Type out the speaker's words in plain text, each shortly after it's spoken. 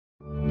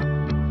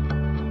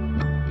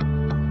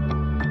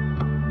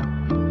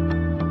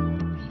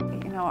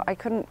I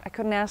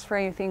couldn't ask for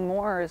anything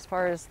more as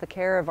far as the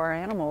care of our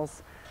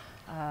animals.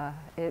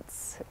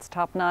 It's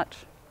top notch.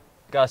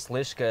 Gus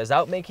Lishka is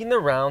out making the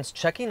rounds,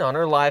 checking on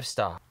her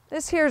livestock.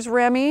 This here's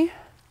Remy.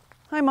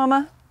 Hi,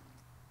 Mama.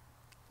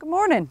 Good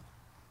morning.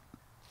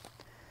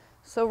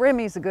 So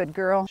Remy's a good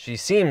girl. She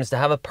seems to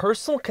have a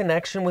personal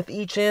connection with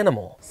each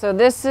animal. So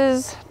this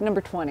is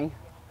number 20.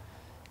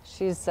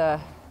 She's my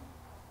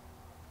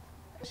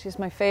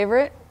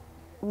favorite.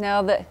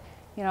 Now that,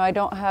 I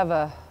don't have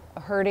a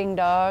herding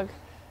dog,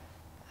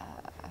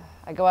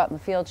 I go out in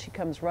the field, she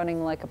comes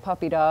running like a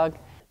puppy dog.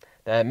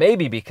 That may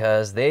be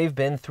because they've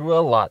been through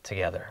a lot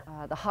together.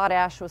 The hot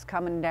ash was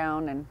coming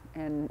down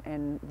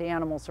and the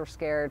animals were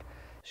scared.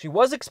 She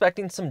was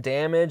expecting some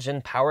damage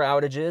and power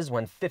outages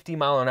when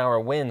 50-mile-an-hour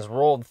winds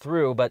rolled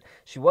through, but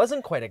she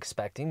wasn't quite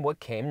expecting what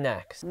came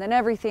next. And then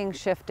everything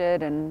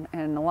shifted and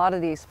a lot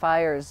of these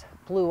fires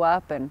blew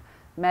up and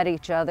met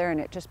each other, and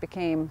it just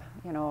became,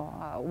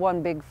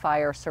 one big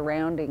fire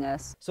surrounding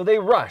us. So they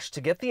rushed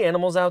to get the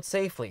animals out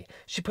safely.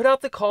 She put out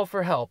the call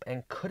for help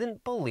and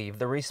couldn't believe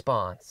the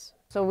response.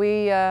 So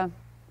we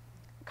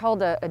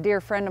called a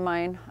dear friend of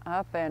mine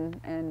up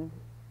and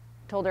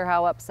told her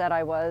how upset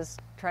I was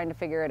trying to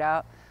figure it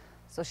out.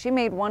 So she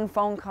made one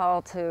phone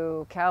call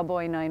to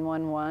Cowboy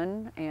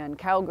 911 and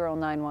Cowgirl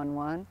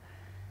 911.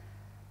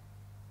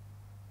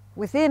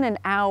 Within an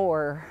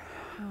hour,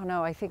 I don't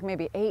know, I think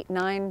maybe 8,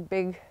 9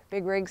 big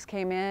rigs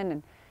came in,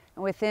 and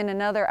within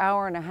another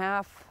hour and a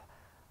half,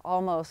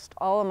 almost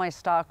all of my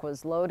stock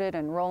was loaded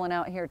and rolling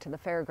out here to the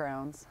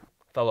fairgrounds.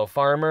 Fellow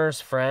farmers,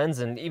 friends,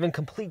 and even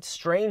complete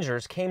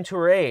strangers came to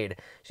her aid.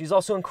 She's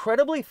also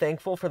incredibly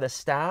thankful for the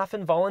staff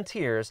and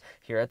volunteers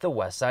here at the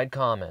Westside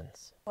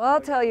Commons. Well,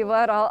 I'll tell you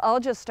what, I'll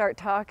just start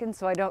talking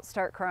so I don't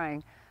start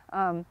crying.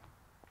 The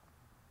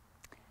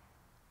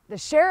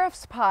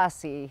sheriff's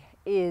posse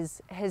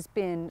has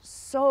been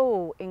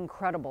so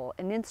incredible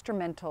and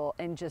instrumental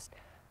and just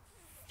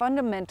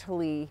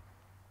fundamentally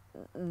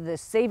the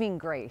saving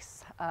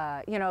grace.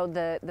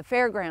 The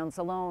fairgrounds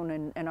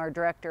alone and our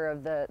director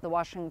of the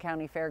Washington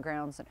County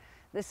Fairgrounds,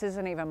 this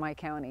isn't even my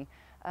county,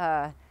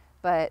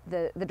 but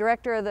the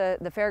director of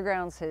the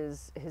fairgrounds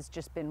has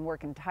just been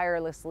working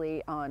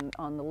tirelessly on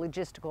the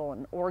logistical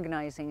and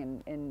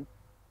organizing, and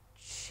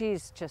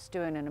she's just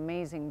doing an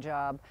amazing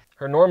job.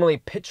 Her normally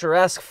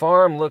picturesque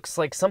farm looks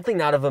like something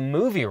out of a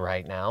movie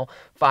right now.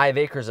 5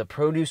 acres of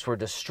produce were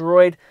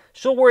destroyed.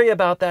 She'll worry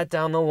about that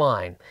down the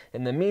line.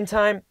 In the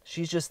meantime,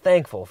 she's just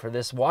thankful for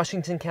this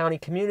Washington County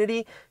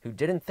community who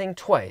didn't think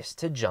twice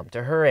to jump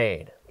to her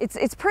aid.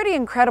 It's pretty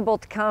incredible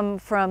to come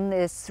from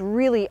this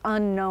really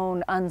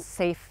unknown,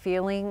 unsafe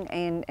feeling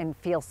and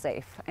feel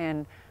safe.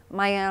 And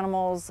my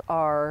animals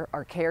are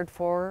cared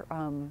for.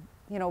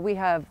 We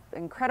have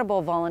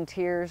incredible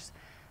volunteers.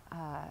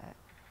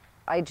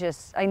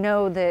 I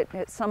know that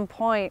at some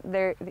point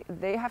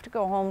they have to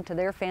go home to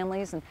their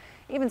families, and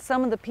even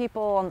some of the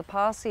people on the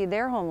posse,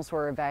 their homes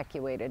were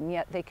evacuated, and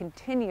yet they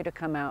continue to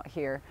come out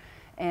here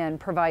and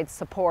provide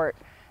support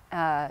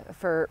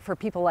for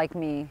people like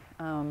me.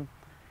 And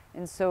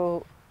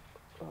so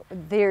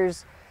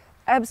there's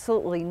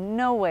absolutely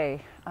no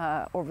way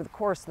over the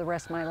course of the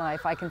rest of my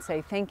life I can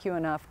say thank you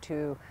enough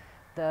to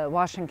the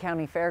Washington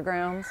County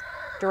Fairgrounds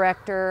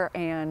director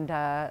and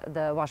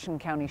the Washington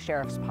County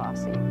Sheriff's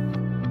Posse.